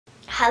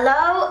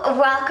Hello,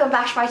 welcome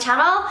back to my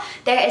channel.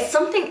 There is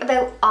something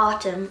about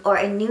autumn or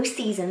a new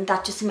season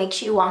that just makes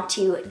you want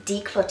to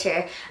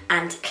declutter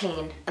and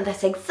clean, and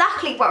that's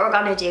exactly what we're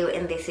going to do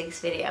in this week's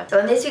video. So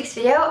in this week's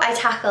video I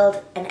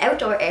tackled an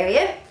outdoor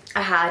area.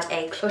 I had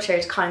a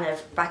cluttered kind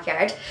of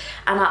backyard,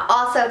 and I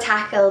also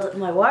tackled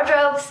my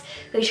wardrobes,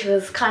 which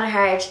was kind of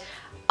hard.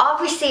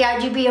 Obviously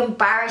I'd be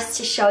embarrassed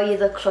to show you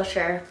the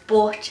clutter,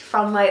 but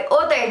from my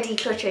other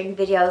decluttering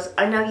videos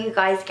I know you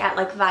guys get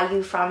like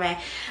value from it,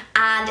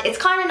 and it's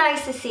kind of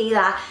nice to see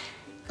that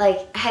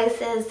like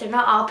houses, they're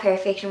not all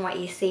perfect in what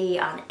you see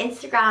on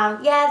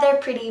Instagram. Yeah,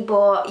 they're pretty,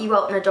 but you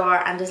open a door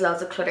and there's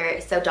loads of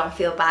clutter, so don't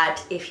feel bad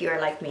if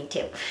you're like me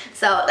too.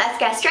 So let's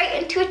get straight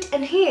into it,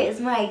 and here is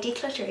my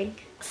decluttering.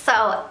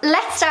 So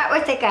let's start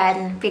with the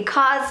garden,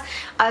 because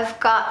I've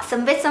got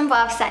some bits and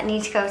bobs that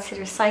need to go to the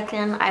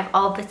recycling. I have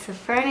all bits of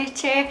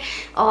furniture.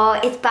 Oh,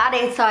 it's bad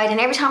outside, and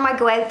every time I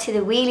go out to the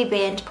wheelie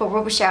bin to put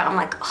rubbish out, I'm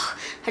like, oh,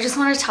 I just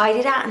want to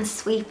tidy that and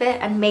sweep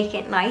it and make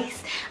it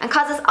nice. And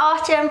because it's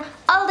autumn,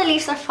 all the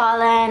leaves are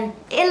falling,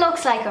 it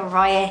looks like a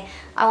riot.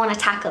 I want to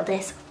tackle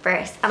this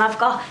first, and I've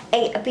got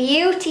a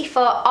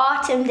beautiful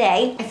autumn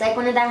day. It's like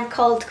one of them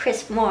cold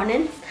crisp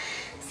mornings,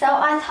 so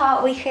I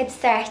thought we could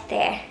start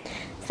there.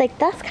 It's like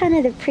that's kind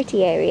of the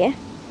pretty area, and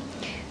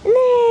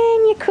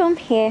then you come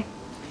here.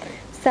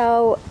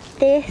 So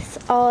this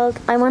old,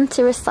 I want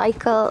to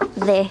recycle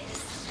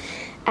this.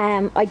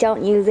 I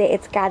don't use it,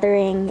 it's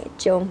gathering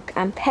junk,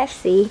 and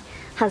Pepsi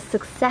has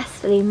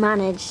successfully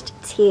managed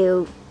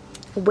to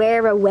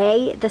wear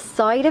away the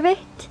side of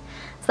it,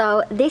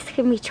 so this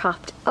can be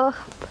chopped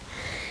up.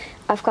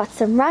 I've got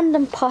some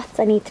random pots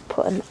I need to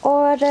put in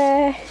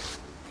order.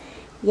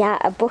 Yeah,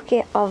 a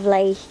bucket of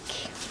like,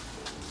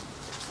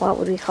 what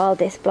would we call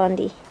this,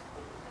 Blondie?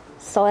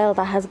 Soil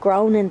that has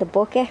grown in the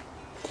bucket.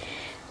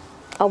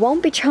 I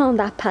won't be throwing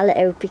that pallet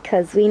out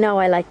because we know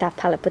I like that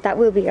pallet, but that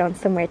will be on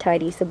somewhere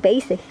tidy. So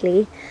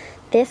basically,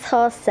 this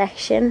whole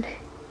section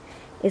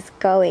is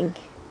going.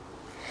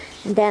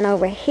 And then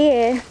over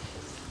here,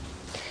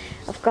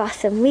 I've got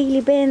some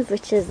wheelie bins,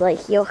 which is like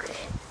yuck.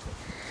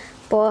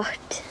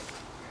 But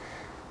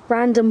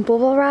random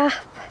bubble wrap,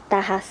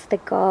 that has to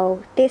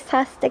go. This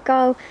has to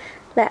go.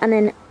 And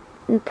then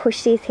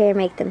push these here,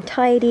 make them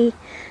tidy,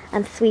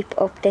 and sweep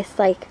up this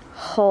like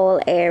whole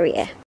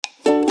area.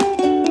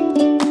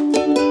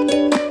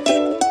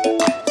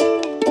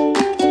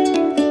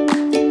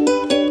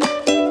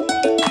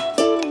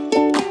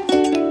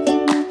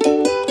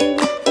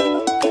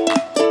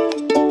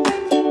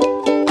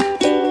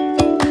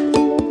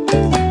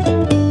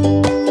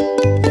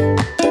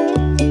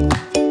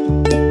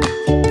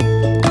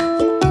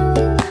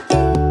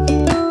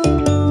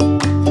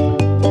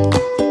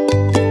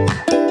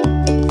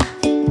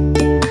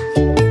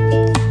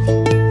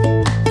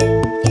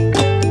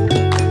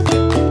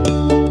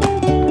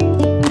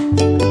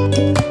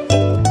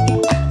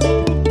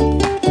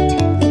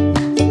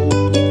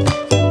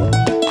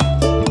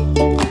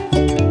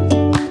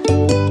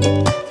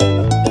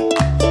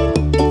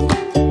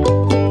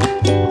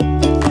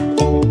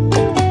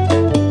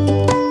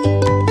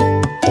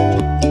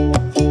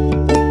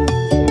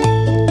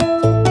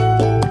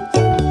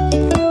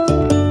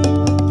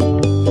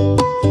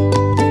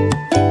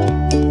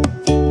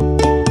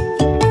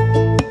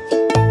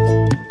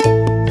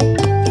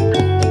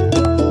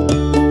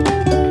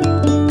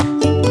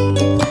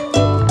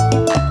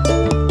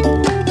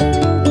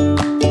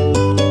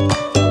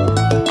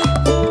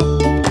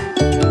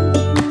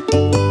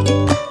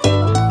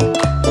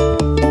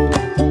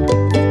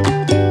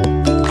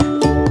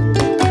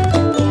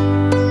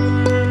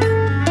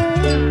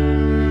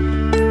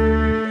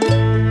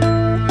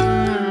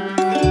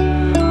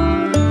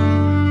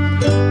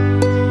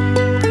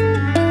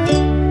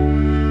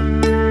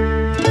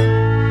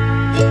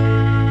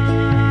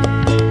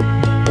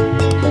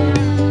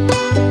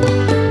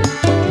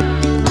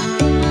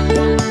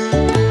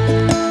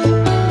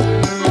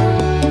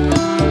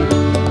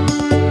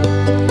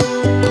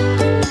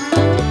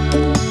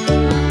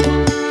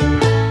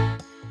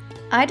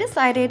 I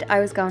decided I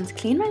was going to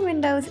clean my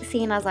windows,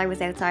 seeing as I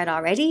was outside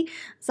already.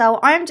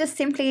 So I'm just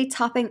simply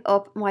topping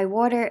up my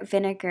water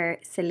vinegar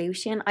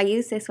solution. I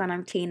use this when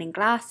I'm cleaning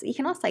glass. You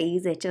can also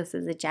use it just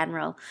as a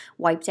general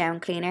wipe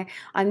down cleaner.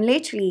 I'm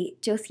literally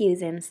just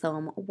using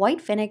some white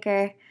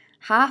vinegar,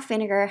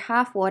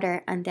 half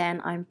water, and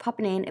then I'm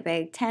popping in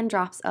about 10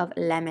 drops of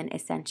lemon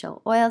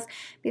essential oils.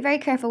 Be very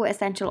careful with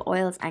essential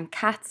oils and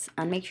cats,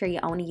 and make sure you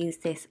only use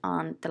this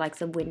on the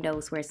likes of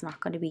windows where it's not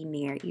going to be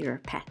near your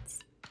pets.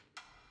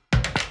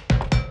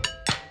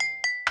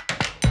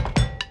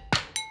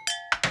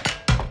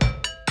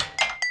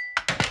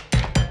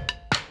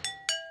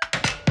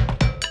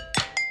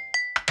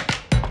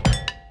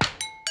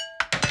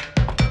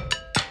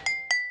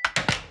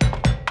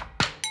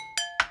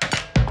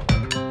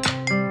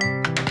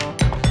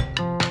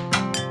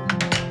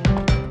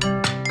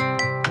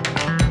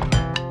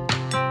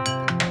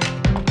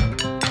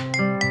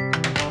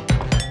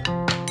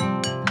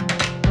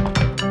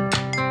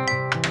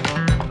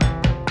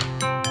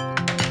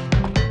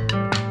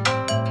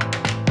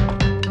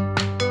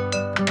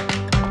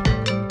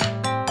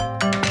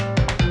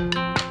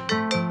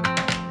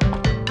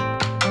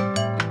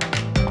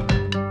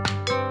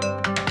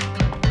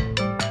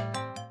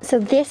 So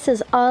this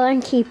is all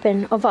I'm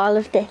keeping of all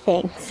of the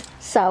things.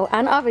 So,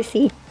 and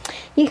obviously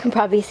you can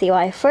probably see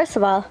why. First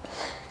of all,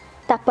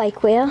 that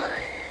bike wheel,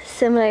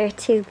 similar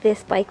to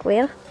this bike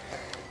wheel,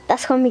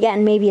 that's going to be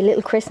getting maybe a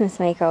little Christmas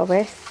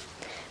makeover.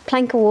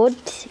 Plank of wood,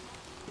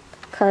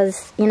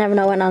 because you never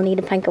know when I'll need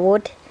a plank of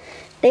wood.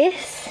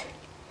 This,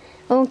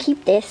 I won't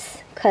keep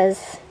this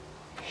because,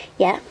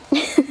 yeah.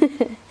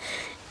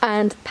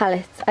 And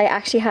pallets. I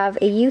actually have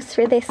a use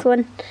for this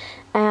one.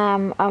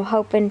 I'm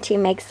hoping to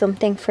make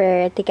something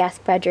for the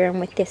guest bedroom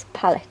with this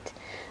pallet,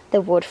 the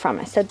wood from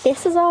it. So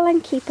this is all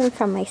I'm keeping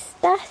from my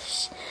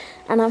stash,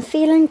 and I'm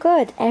feeling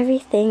good.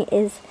 Everything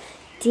is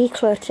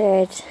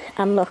decluttered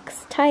and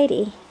looks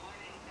tidy.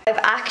 I've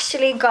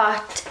actually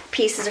got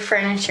pieces of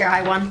furniture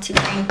I want to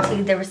bring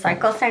to the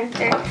recycle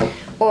centre,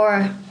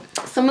 or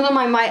some of them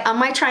I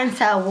might try and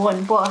sell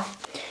one, but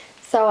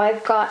so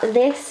I've got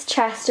this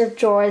chest of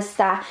drawers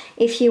that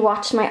if you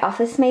watch my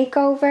office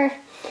makeover,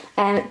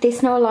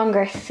 this no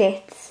longer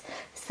fits.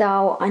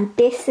 So, and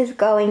this is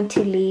going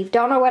to leave.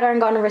 Don't know whether I'm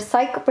going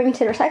to bring it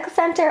to the recycle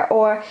centre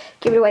or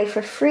give it away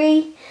for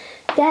free.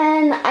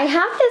 Then I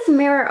have this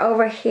mirror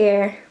over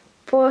here,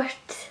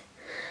 but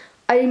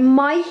I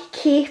might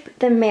keep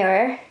the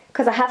mirror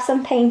because I have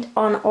some paint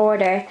on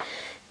order.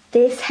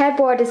 This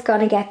headboard is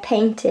going to get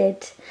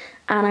painted,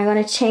 and I'm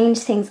going to change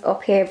things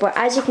up here, but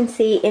as you can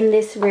see in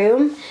this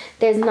room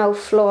there's no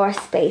floor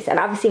space, and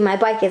obviously my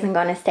bike isn't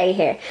going to stay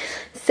here,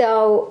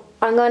 so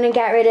I'm going to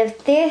get rid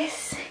of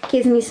this.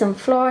 Gives me some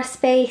floor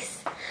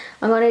space.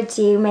 I'm going to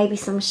do maybe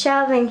some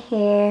shelving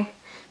here,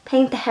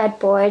 paint the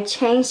headboard,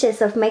 change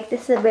this up, make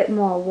this a bit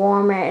more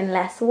warmer and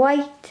less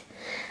white,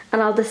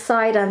 and I'll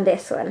decide on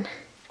this one.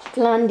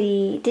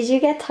 Blondie, did you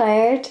get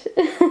tired?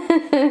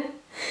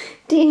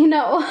 Do you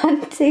not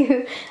want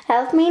to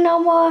help me no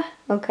more?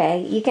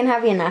 Okay, you can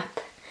have your nap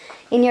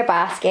in your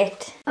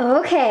basket.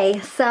 Okay,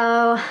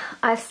 so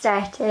I've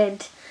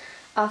started.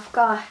 I've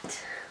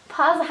got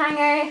piles of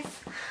hangers,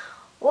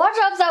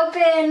 wardrobe's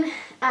open,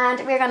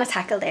 and we're gonna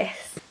tackle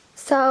this.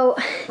 So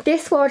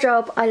this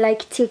wardrobe, I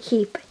like to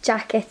keep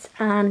jackets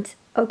and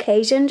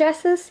occasion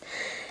dresses.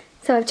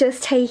 So I've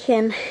just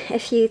taken a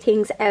few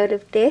things out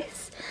of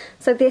this.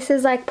 So this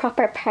is like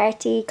proper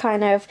party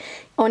kind of,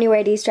 only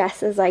wear these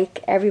dresses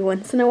like every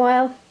once in a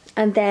while.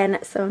 And then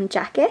some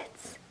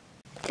jackets.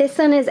 This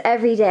one is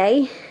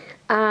everyday,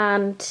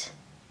 and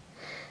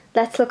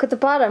let's look at the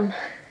bottom.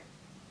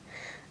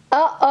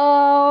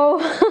 Uh-oh!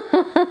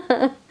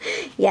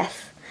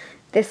 Yes,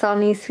 this all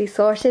needs to be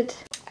sorted.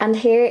 And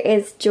here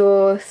is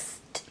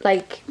just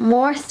like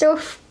more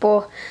stuff,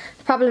 but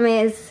the problem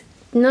is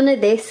none of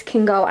this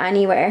can go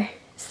anywhere.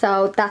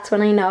 So that's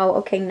when I know,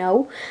 okay,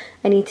 no,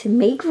 I need to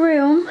make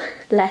room,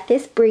 let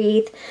this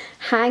breathe,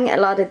 hang a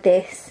lot of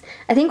this.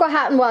 I think what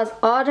happened was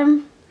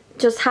autumn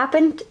just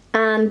happened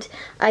and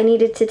I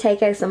needed to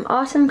take out some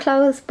autumn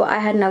clothes, but I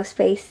had no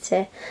space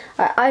to,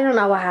 I don't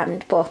know what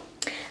happened, but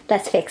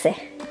let's fix it.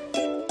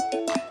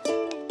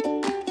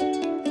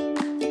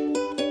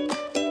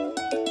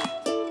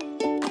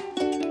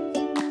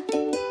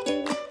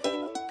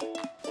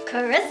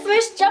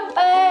 Christmas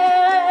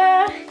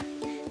jumper!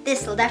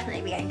 This will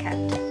definitely be getting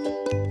kept.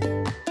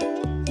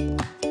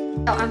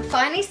 So I'm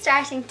finally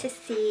starting to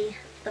see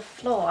the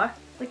floor,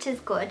 which is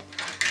good.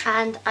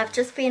 And I've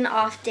just been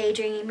off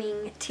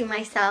daydreaming to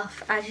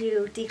myself as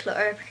you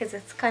declutter because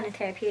it's kind of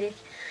therapeutic.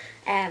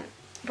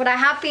 But I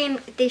have been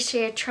this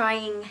year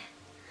trying,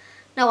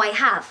 no I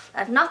have,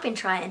 I've not been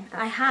trying,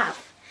 I have.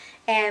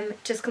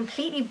 Just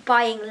completely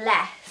buying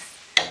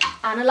less.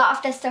 And a lot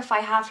of the stuff I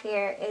have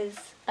here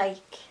is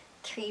like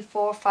 3,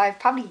 4, 5,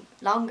 probably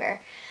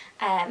longer.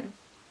 And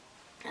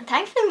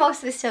thankfully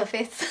most of it still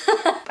fits.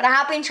 But I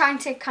have been trying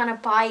to kind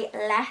of buy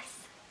less.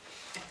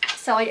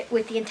 So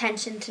with the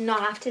intention to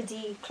not have to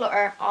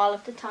declutter all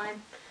of the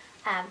time.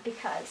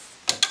 Because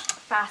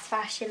fast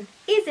fashion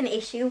is an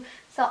issue.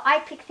 So I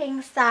pick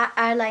things that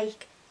are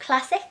like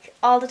classic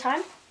all the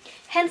time.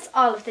 Hence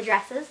all of the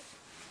dresses.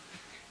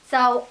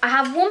 So I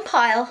have one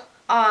pile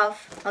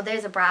of, oh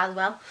there's a bra as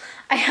well.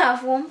 I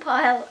have one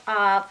pile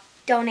of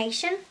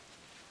donation,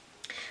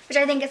 which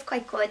I think is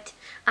quite good.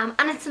 And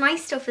it's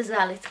nice stuff as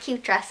well. It's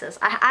cute dresses.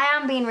 I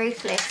am being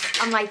ruthless.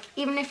 I'm like,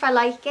 even if I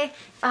like it,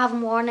 if I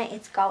haven't worn it,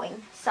 it's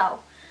going. So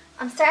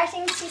I'm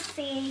starting to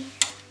see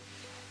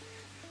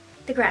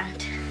the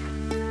ground.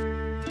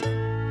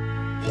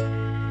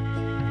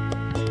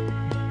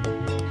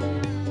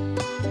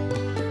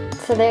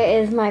 So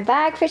there is my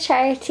bag for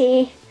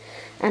charity,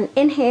 and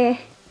in here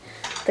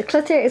the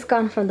clutter is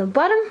gone from the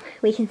bottom.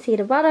 We can see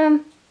the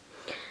bottom.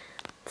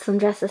 Some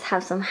dresses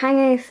have some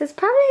hangers. There's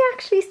probably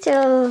actually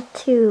still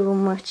too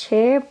much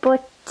here,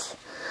 but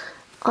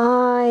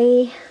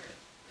I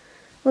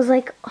was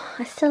like, oh,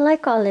 I still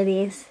like all of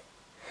these.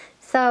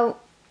 So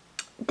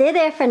they're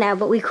there for now,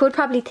 but we could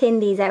probably thin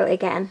these out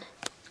again.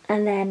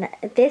 And then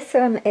this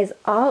one is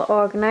all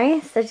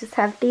organised. I just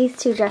have these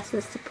two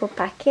dresses to put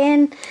back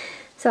in.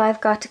 So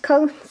I've got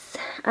coats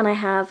and I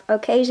have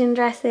occasion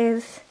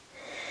dresses.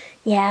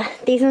 Yeah,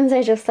 these ones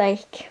are just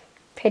like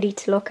pretty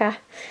to look at.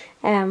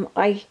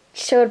 I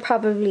should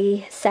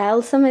probably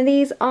sell some of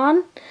these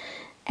on,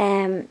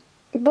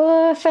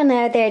 but for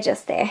now they're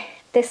just there.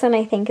 This one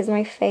I think is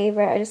my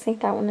favourite. I just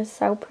think that one is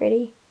so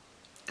pretty.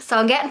 So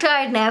I'm getting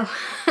tired now.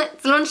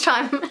 It's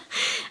lunchtime.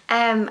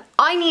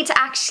 I need to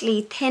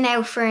actually thin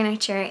out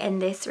furniture in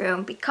this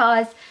room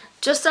because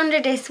just under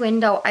this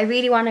window I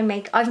really want to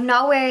make, I've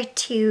nowhere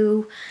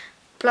to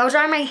blow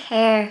dry my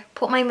hair,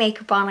 put my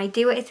makeup on. I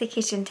do it at the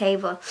kitchen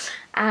table,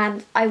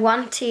 and I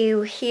want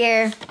to,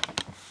 here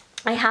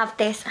I have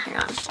this, hang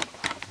on.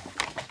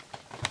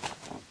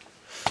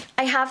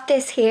 I have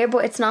this here,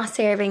 but it's not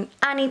serving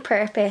any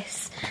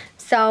purpose.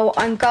 So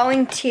I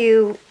want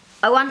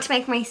to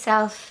make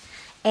myself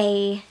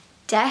a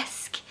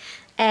desk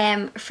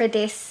for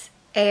this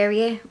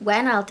area.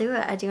 When I'll do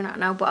it, I do not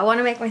know, but I want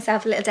to make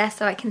myself a little desk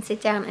so I can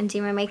sit down and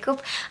do my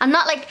makeup, and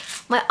not like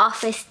my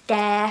office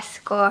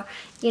desk, or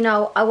you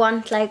know, I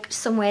want like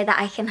somewhere that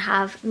I can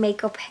have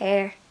makeup,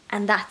 hair,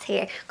 and that's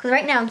here, because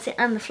right now I'm sitting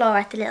on the floor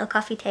at the little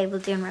coffee table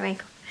doing my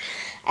makeup.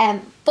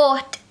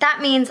 But that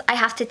means I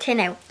have to thin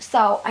out,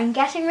 so I'm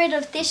getting rid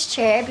of this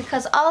chair,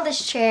 because all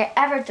this chair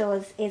ever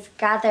does is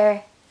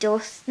gather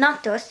dust,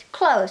 not dust,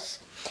 clothes.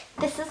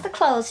 This is the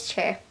clothes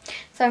chair,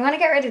 so I'm going to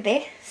get rid of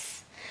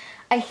this.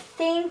 I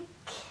think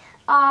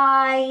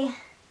I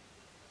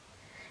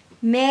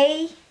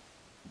may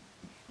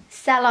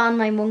sell on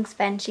my monk's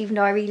bench, even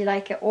though I really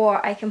like it,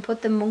 or I can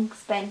put the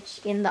monk's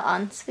bench in the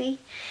ensuite.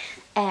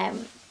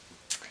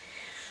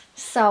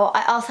 So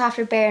I also have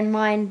to bear in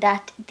mind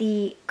that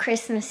the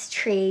Christmas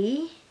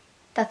tree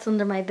that's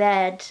under my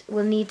bed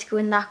will need to go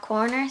in that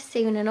corner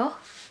soon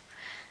enough,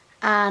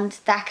 and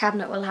that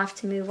cabinet will have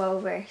to move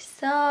over.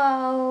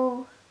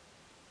 So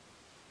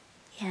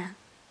yeah.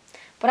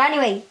 But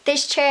anyway,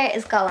 this chair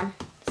is going.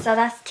 So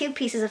that's 2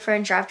 pieces of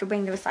furniture I have to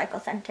bring to the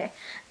recycle centre,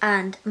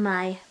 and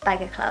my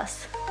bag of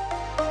clothes.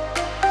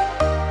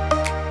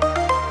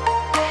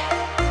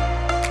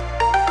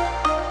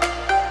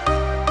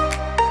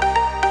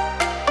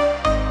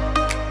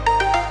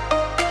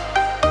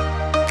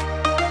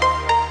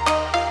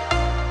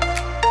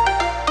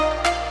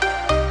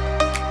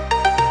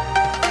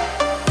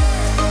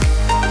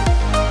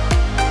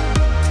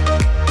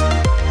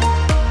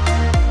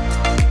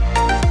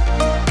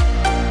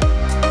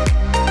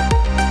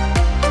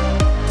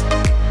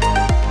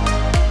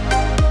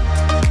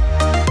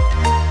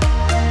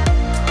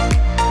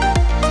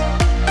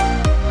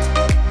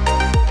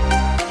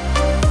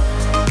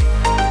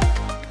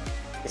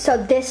 So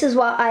this is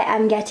what I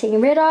am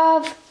getting rid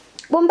of.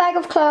 1 bag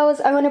of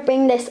clothes. I'm going to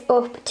bring this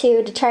up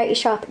to the charity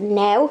shop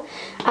now,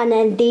 and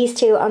then these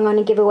 2 I'm going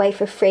to give away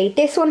for free.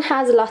 This one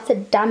has lots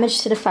of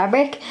damage to the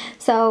fabric,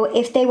 so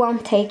if they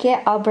won't take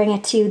it, I'll bring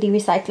it to the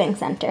recycling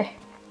centre.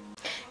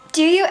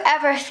 Do you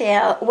ever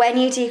feel when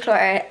you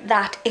declutter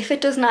that if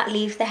it does not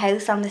leave the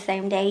house on the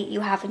same day,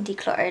 you haven't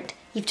decluttered?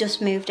 You've just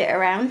moved it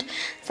around.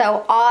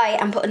 So I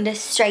am putting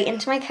this straight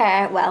into my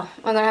car. Well,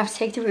 I'm going to have to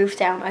take the roof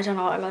down. I don't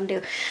know what I'm going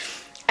to do.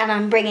 And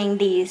I'm bringing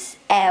these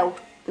out,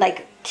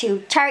 like,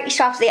 to charity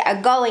shops. They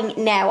are going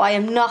now. I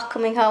am not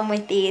coming home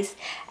with these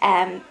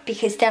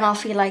because then I'll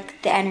feel like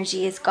the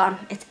energy is gone.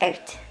 It's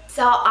out.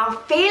 So I'm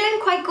feeling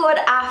quite good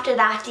after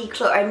that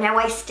declutter. Now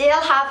I still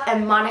have a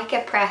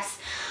Monica press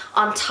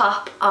on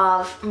top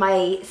of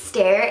my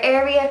stair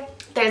area.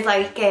 There's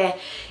like a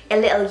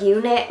little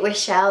unit with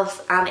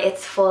shelves, and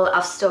it's full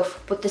of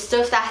stuff, but the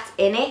stuff that's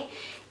in it,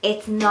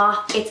 it's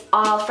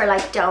all for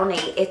like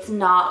donate. It's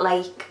not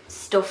like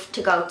stuff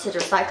to go to the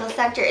recycle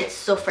centre, it's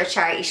stuff for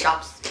charity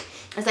shops.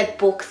 It's like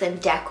books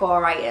and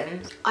decor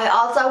items. I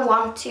also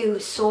want to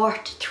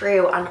sort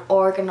through and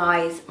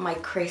organise my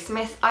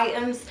Christmas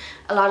items.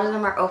 A lot of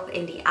them are up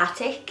in the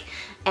attic,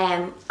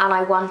 and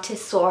I want to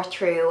sort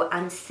through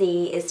and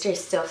see is there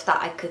stuff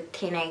that I could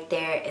thin out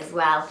there as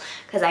well,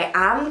 because I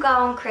am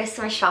going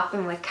Christmas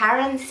shopping with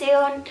Karen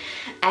soon.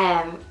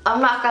 I'm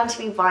not going to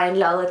be buying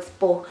loads,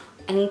 but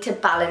I need to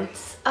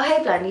balance. Oh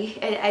hey Blondie,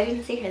 I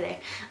didn't see her there.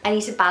 I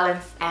need to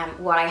balance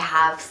what I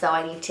have, so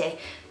I need to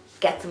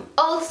get some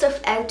old stuff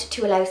out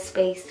to allow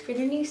space for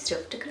the new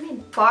stuff to come in.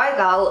 Before I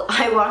go,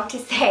 I want to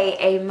say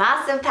a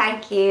massive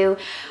thank you.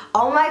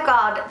 Oh my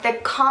god, the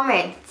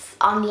comments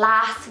on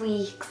last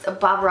week's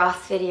Bob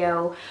Ross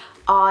video,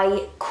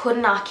 I could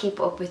not keep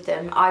up with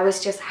them. I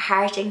was just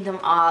hearting them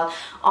all.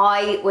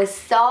 I was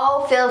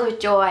so filled with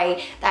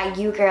joy that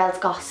you girls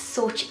got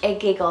such a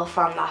giggle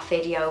from that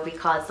video,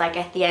 because like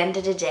at the end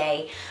of the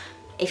day,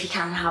 if you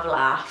can't have a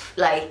laugh,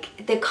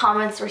 like the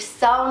comments were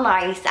so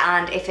nice,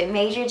 and if it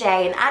made your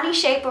day in any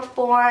shape or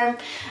form,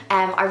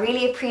 I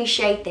really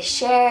appreciate the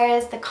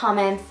shares, the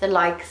comments, the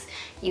likes.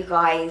 You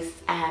guys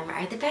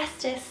are the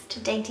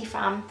bestest Dainty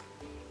fam.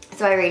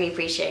 So I really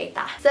appreciate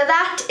that. So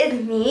that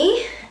is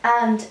me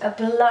and a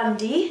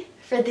Blondie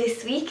for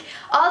this week.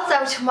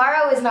 Also,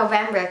 tomorrow is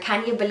November.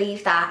 Can you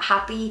believe that?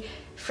 Happy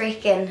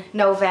freaking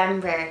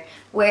November.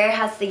 Where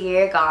has the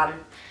year gone?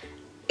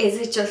 Is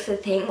it just a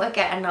thing with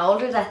getting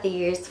older that the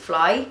years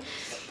fly?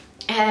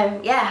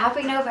 Yeah,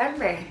 happy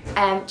November.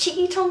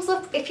 Cheeky thumbs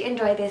up if you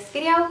enjoyed this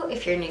video.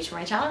 If you're new to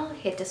my channel,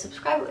 hit the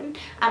subscribe button,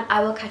 and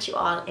I will catch you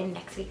all in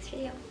next week's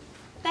video.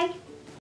 Bye.